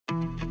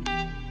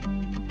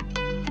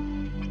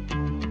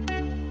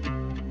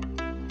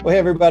Well, hey,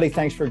 everybody,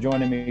 thanks for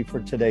joining me for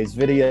today's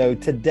video.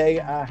 Today,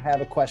 I have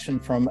a question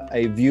from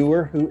a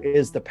viewer who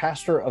is the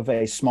pastor of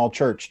a small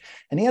church,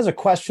 and he has a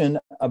question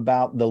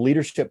about the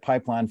leadership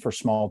pipeline for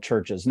small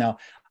churches. Now,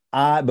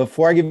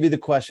 before I give you the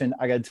question,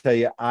 I got to tell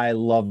you, I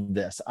love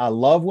this. I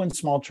love when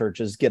small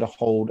churches get a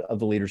hold of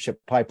the leadership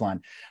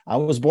pipeline. I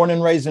was born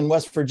and raised in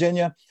West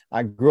Virginia.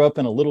 I grew up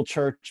in a little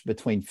church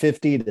between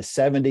 50 to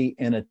 70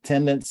 in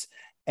attendance,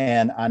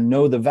 and I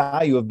know the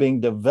value of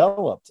being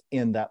developed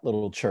in that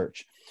little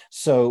church.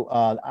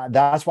 So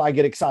that's why I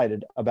get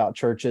excited about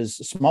churches,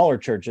 smaller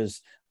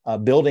churches,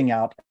 building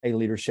out a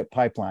leadership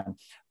pipeline.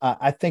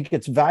 I think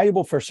it's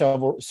valuable for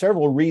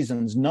several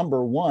reasons.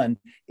 Number one,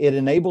 it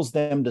enables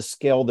them to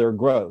scale their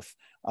growth.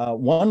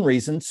 One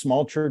reason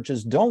small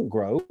churches don't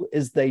grow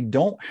is they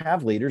don't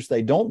have leaders,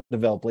 they don't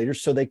develop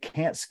leaders, so they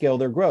can't scale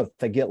their growth.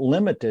 They get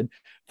limited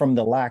from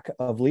the lack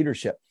of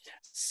leadership.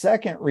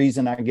 Second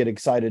reason I get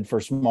excited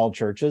for small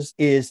churches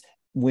is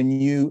when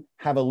you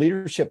have a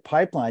leadership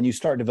pipeline, you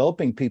start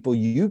developing people,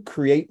 you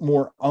create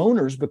more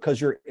owners because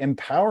you're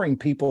empowering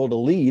people to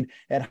lead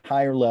at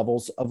higher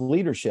levels of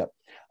leadership.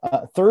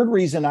 Third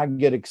reason I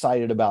get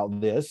excited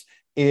about this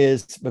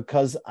is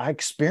because I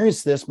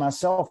experienced this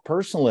myself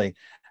personally.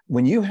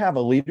 When you have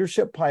a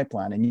leadership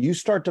pipeline and you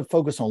start to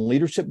focus on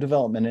leadership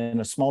development in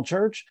a small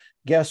church,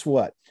 guess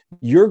what?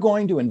 You're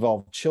going to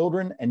involve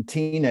children and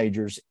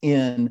teenagers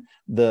in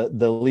the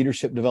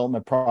leadership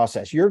development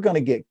process. You're going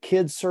to get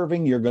kids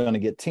serving. You're going to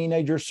get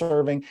teenagers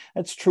serving.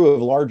 That's true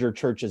of larger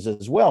churches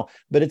as well.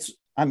 But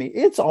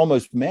it's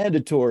almost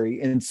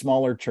mandatory in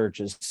smaller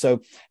churches.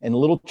 So in the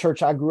little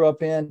church I grew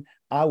up in,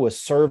 I was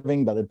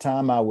serving by the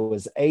time I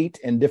was 8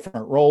 in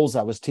different roles.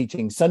 I was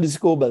teaching Sunday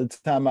school by the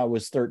time I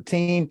was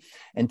 13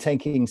 and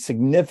taking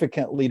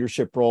significant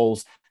leadership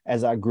roles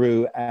as I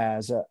grew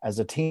as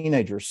a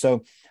teenager.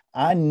 So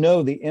I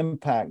know the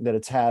impact that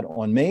it's had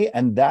on me.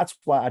 And that's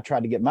why I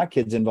tried to get my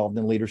kids involved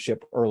in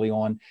leadership early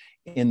on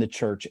in the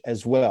church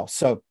as well.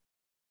 So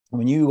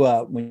when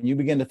you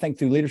begin to think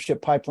through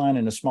leadership pipeline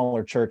in a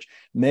smaller church,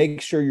 make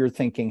sure you're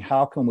thinking,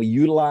 how can we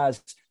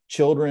utilize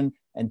children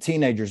and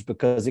teenagers,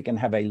 because it can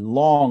have a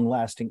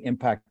long-lasting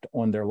impact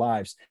on their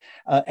lives.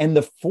 And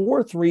the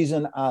fourth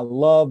reason I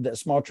love that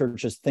small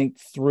churches think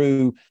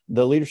through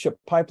the leadership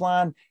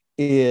pipeline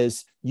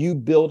is you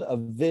build a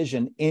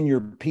vision in your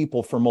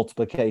people for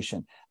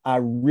multiplication. I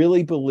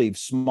really believe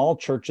small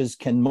churches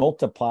can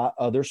multiply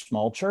other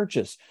small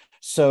churches.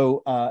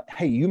 So,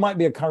 hey, you might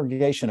be a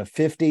congregation of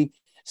 50,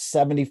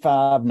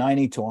 75,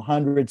 90 to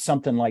 100,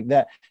 something like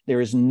that. There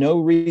is no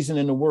reason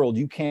in the world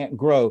you can't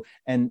grow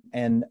and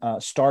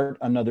start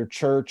another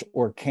church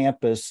or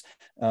campus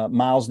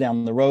miles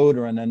down the road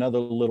or in another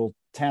little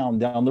town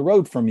down the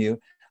road from you.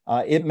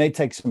 It may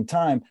take some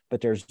time, but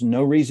there's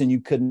no reason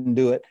you couldn't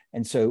do it.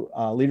 And so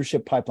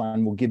Leadership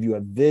Pipeline will give you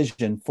a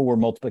vision for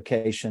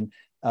multiplication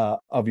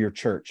of your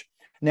church.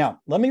 Now,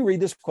 let me read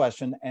this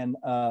question and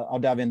I'll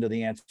dive into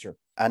the answer.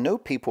 I know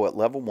people at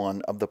level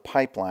 1 of the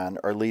pipeline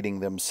are leading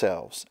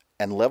themselves,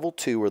 and level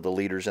 2 are the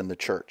leaders in the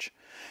church.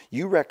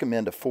 You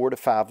recommend a 4 to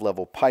 5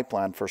 level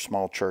pipeline for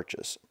small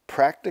churches.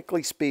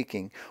 Practically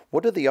speaking,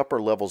 what do the upper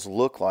levels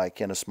look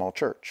like in a small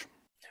church?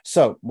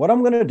 So what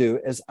I'm going to do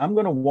is I'm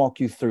going to walk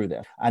you through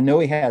this. I know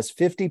he has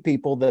 50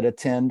 people that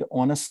attend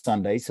on a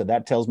Sunday, so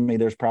that tells me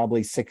there's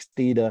probably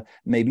 60 to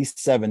maybe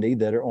 70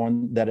 that are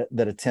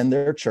that attend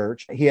their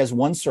church. He has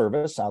one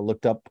service. I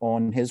looked up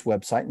on his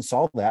website and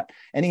saw that,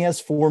 and he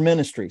has 4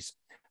 ministries.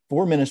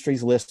 4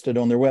 ministries listed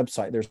on their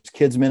website. There's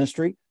kids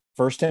ministry,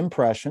 first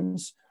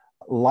impressions,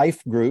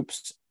 life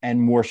groups,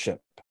 and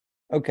worship.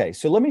 Okay,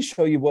 so let me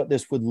show you what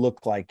this would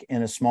look like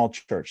in a small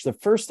church. The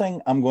first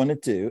thing I'm going to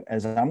do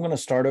is I'm going to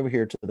start over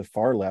here to the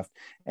far left,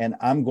 and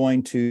I'm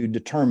going to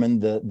determine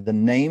the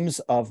names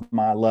of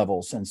my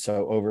levels. And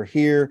so over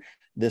here,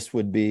 this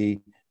would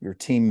be your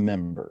team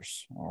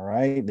members. All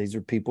right, these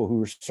are people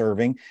who are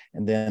serving.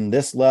 And then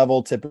this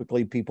level,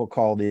 typically people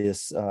call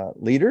this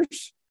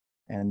leaders.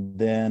 And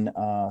then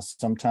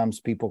sometimes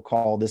people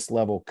call this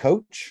level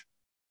coach.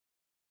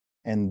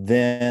 And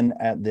then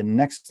at the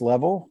next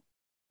level,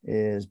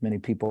 is many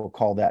people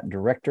call that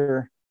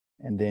director.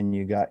 And then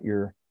you got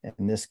your,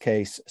 in this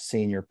case,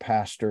 senior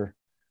pastor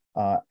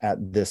at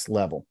this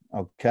level.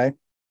 Okay.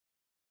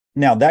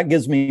 Now that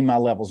gives me my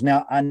levels.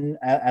 Now,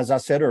 as I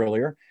said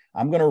earlier,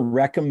 I'm going to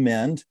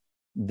recommend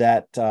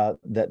that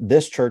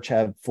this church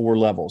have 4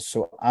 levels.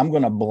 So I'm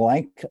going to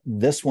blank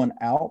this one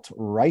out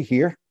right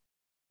here.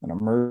 I'm going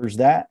to merge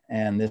that.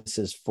 And this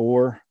is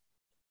for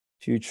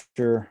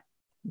future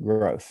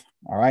growth.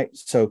 All right.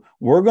 So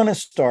we're going to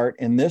start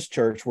in this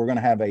church. We're going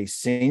to have a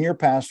senior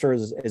pastor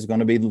is going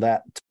to be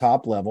that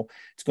top level.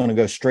 It's going to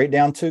go straight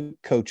down to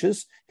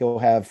coaches. He'll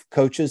have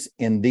coaches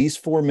in these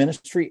 4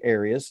 ministry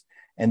areas,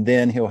 and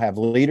then he'll have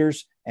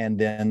leaders and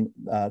then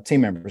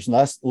team members.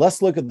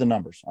 Let's look at the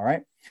numbers. All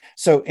right.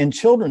 So in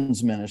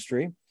children's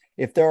ministry,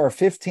 if there are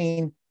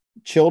 15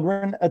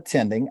 children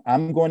attending,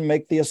 I'm going to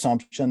make the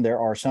assumption there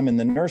are some in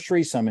the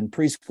nursery, some in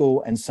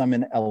preschool, and some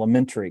in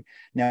elementary.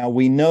 Now,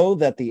 we know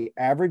that the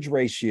average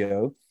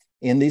ratio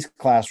in these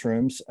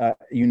classrooms,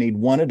 you need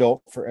one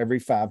adult for every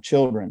 5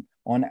 children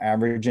on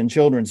average in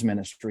children's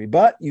ministry,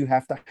 but you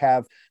have to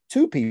have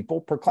 2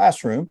 people per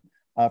classroom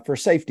for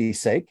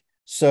safety's sake.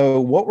 So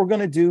what we're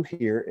going to do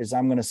here is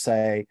I'm going to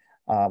say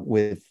I'm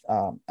going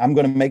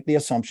to make the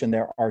assumption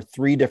there are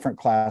 3 different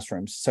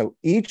classrooms. So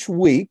each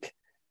week,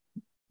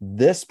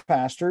 this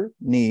pastor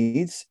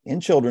needs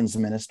in children's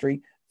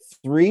ministry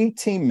 3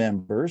 team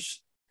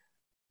members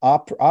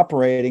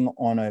operating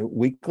on a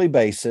weekly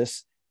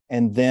basis.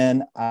 And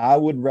then I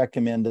would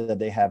recommend that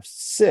they have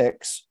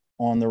 6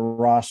 on the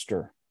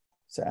roster.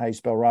 Is that how you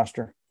spell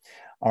roster?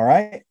 All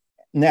right.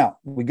 Now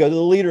we go to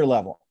the leader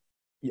level.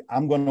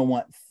 I'm going to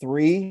want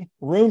 3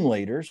 room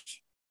leaders.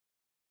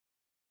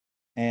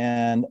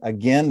 And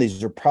again,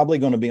 these are probably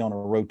going to be on a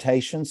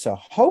rotation. So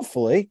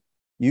hopefully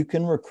you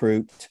can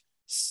recruit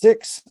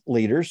 6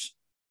 leaders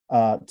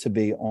to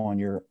be on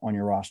your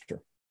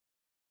roster.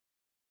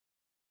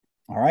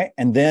 All right.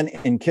 And then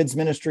in kids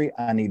ministry,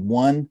 I need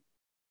 1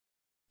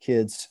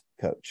 kids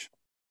coach.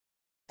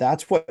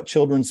 That's what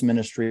children's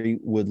ministry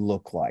would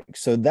look like.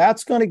 So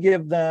that's going to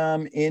give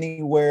them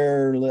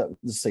anywhere,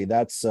 let's see,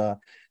 that's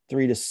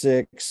 3 to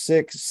 6,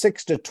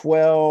 6 to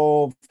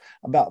 12,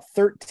 about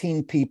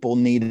 13 people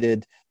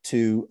needed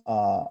to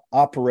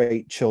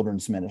operate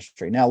children's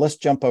ministry. Now let's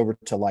jump over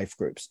to life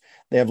groups.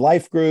 They have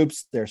life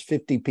groups. There's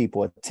 50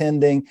 people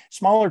attending.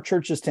 Smaller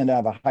churches tend to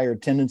have a higher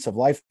attendance of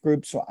life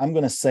groups. So I'm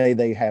going to say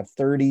they have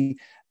 30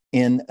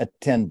 in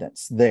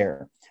attendance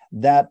there.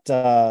 That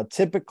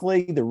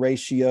typically the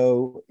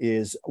ratio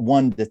is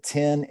 1 to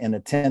 10 in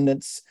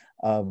attendance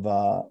of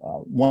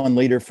 1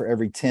 leader for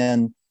every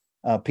 10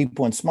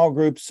 people in small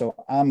groups. So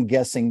I'm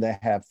guessing they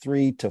have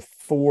 3 to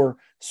 4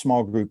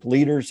 small group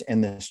leaders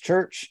in this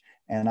church.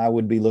 And I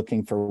would be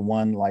looking for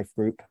 1 life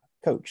group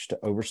coach to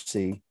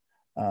oversee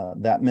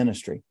that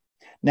ministry.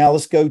 Now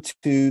let's go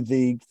to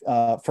the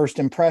first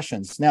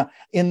impressions. Now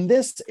in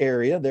this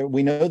area,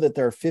 we know that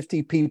there are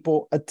 50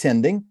 people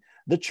attending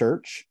the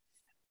church.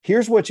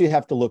 Here's what you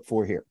have to look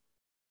for here.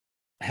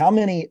 How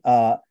many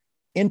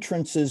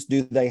entrances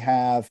do they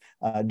have?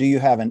 Do you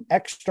have an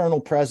external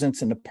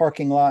presence in the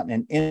parking lot and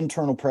an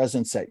internal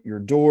presence at your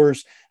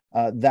doors?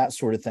 That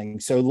sort of thing.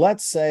 So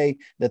let's say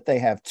that they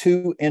have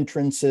 2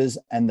 entrances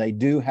and they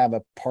do have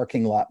a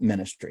parking lot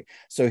ministry.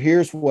 So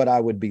here's what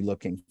I would be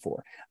looking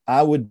for.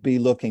 I would be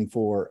looking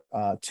for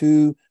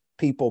 2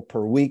 people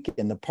per week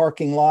in the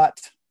parking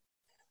lot.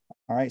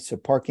 All right, so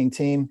parking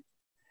team.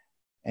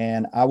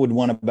 And I would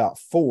want about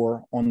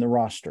 4 on the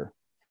roster.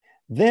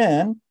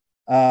 Then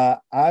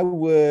I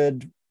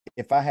would,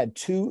 if I had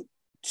two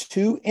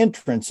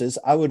entrances,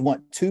 I would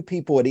want 2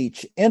 people at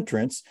each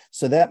entrance.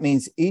 So that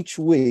means each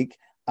week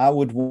I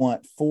would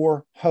want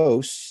 4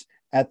 hosts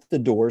at the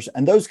doors,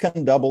 and those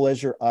can double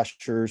as your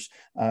ushers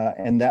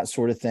and that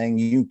sort of thing.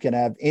 You can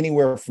have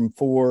anywhere from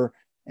 4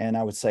 and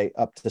I would say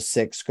up to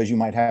 6 because you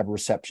might have a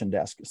reception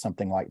desk,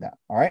 something like that.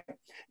 All right.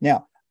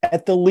 Now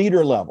at the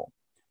leader level,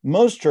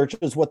 most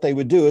churches, what they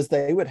would do is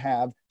they would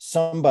have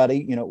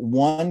somebody,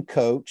 1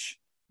 coach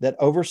that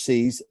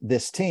oversees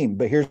this team.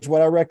 But here's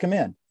what I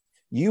recommend.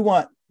 You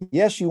want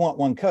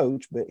 1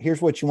 coach, but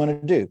here's what you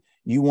want to do.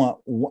 You want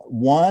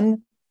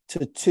 1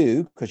 to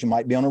 2, because you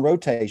might be on a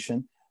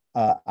rotation.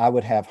 I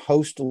would have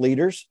host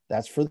leaders.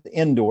 That's for the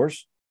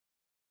indoors.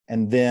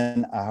 And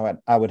then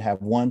I would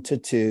have 1 to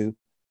 2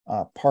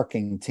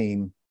 parking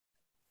team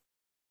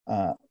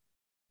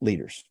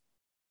leaders.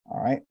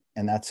 All right.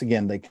 And that's,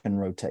 again, they can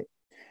rotate.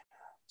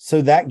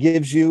 So that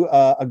gives you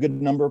a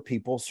good number of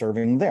people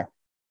serving there.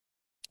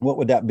 What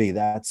would that be?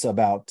 That's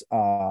about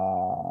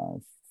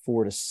 4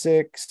 to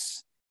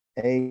 6,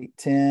 8,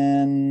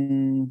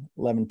 10,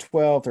 11,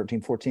 12,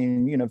 13,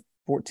 14,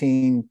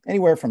 14,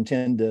 anywhere from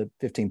 10 to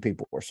 15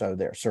 people or so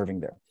there serving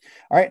there.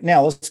 All right,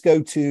 now let's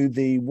go to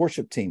the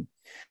worship team.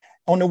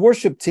 On the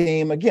worship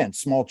team, again,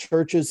 small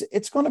churches,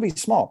 it's going to be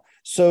small.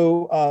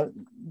 So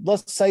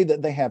let's say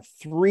that they have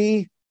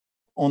 3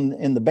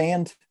 in the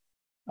band.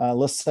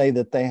 Let's say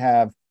that they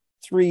have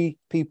 3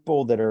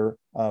 people that are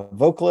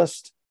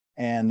vocalists,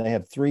 and they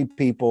have 3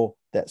 people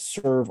that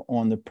serve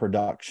on the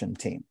production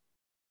team.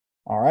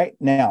 All right.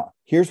 Now,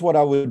 here's what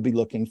I would be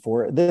looking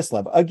for at this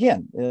level.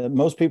 Again,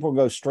 most people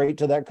go straight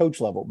to that coach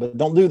level, but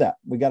don't do that.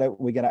 We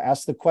gotta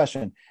ask the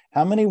question: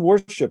 how many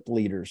worship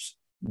leaders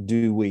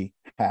do we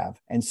have?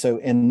 And so,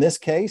 in this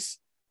case,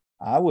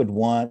 I would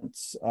want,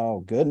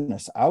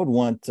 I would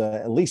want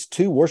at least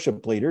 2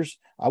 worship leaders.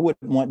 I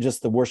wouldn't want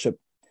just the worship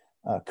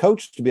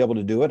coach to be able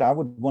to do it. I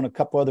would want a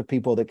couple other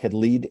people that could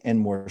lead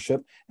in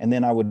worship, and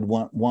then I would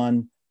want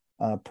 1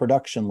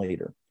 production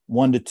leader,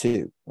 1 to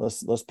 2.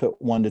 Let's put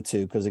 1 to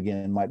 2 because, again,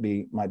 it might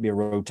be a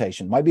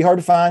rotation. Might be hard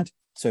to find,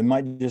 so it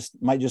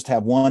might just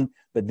have 1,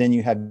 but then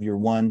you have your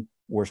 1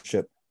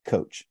 worship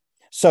coach.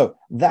 So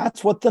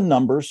that's what the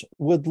numbers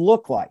would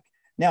look like.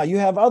 Now, you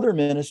have other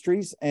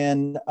ministries,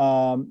 and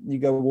you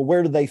go, well,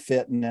 where do they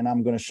fit? And then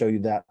I'm going to show you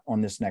that on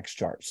this next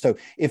chart. So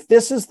if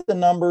this is the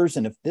numbers,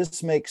 and if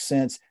this makes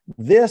sense,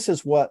 this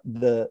is what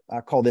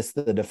I call this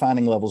the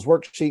defining levels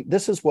worksheet.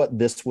 This is what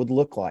this would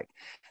look like.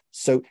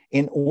 So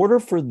in order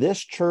for this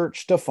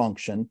church to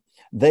function,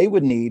 they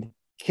would need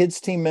kids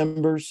team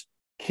members,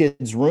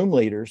 kids room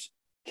leaders,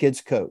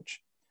 kids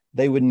coach.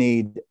 They would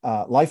need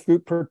life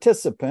group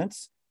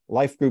participants,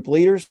 life group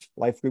leaders,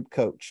 life group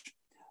coach.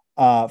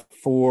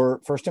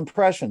 For first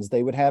impressions,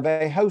 they would have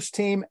a host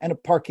team and a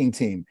parking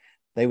team.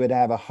 They would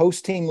have a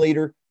host team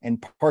leader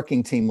and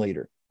parking team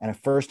leader and a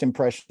first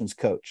impressions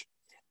coach.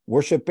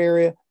 Worship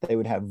area, they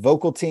would have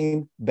vocal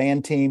team,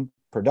 band team,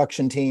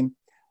 production team,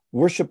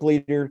 worship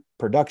leader,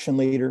 production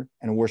leader,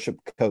 and worship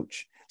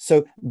coach.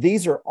 So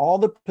these are all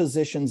the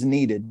positions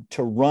needed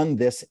to run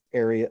this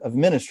area of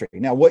ministry.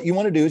 Now, what you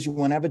want to do is you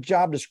want to have a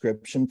job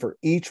description for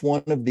each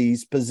one of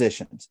these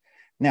positions.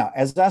 Now,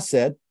 as I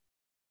said,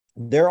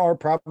 there are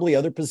probably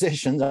other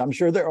positions, I'm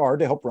sure there are,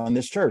 to help run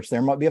this church.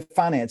 There might be a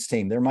finance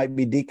team. There might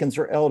be deacons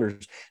or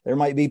elders. There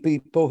might be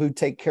people who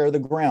take care of the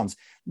grounds.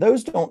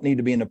 Those don't need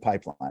to be in the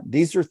pipeline.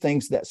 These are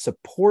things that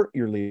support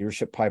your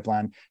leadership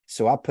pipeline.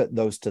 So I put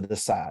those to the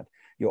side.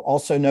 You'll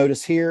also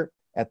notice here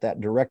at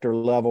that director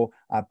level,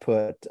 I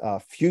put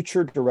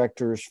future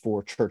directors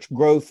for church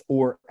growth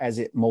or as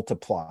it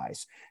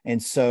multiplies.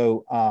 And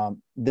so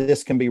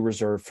this can be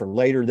reserved for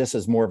later. This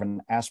is more of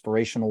an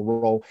aspirational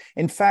role.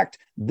 In fact,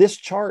 this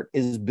chart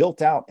is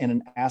built out in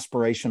an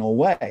aspirational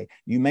way.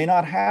 You may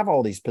not have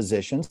all these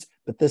positions,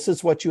 but this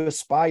is what you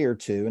aspire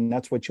to, and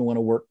that's what you want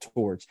to work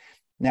towards.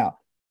 Now,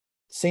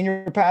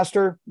 senior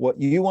pastor, what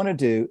you want to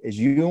do is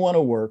you want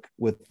to work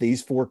with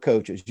these four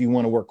coaches. You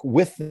want to work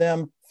with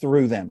them,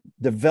 through them,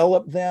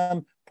 develop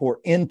them, pour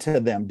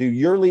into them, do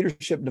your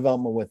leadership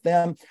development with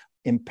them,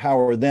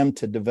 empower them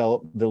to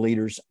develop the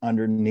leaders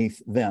underneath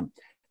them.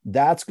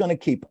 That's going to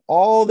keep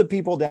all the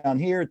people down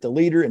here at the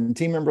leader and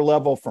team member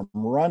level from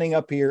running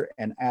up here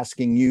and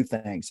asking you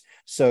things.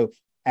 So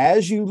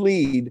as you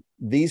lead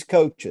these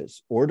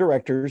coaches or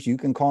directors, you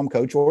can call them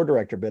coach or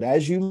director, but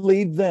as you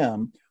lead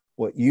them,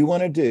 what you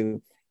want to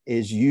do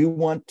is you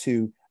want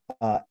to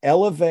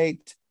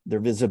elevate their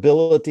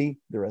visibility,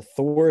 their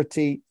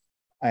authority,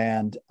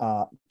 and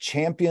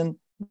champion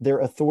their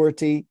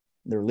authority,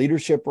 their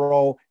leadership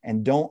role,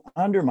 and don't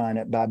undermine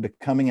it by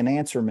becoming an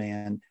answer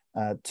man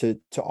to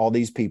all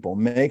these people.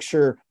 Make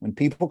sure when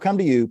people come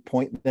to you,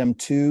 point them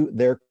to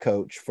their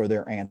coach for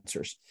their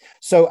answers.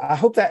 So I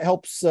hope that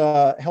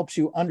helps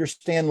you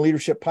understand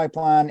leadership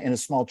pipeline in a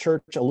small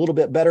church a little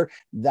bit better.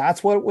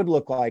 That's what it would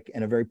look like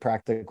in a very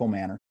practical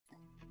manner.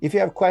 If you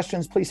have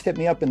questions, please hit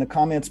me up in the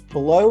comments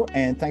below.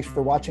 And thanks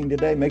for watching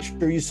today. Make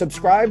sure you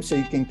subscribe so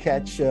you can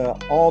catch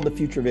all the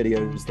future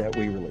videos that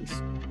we release.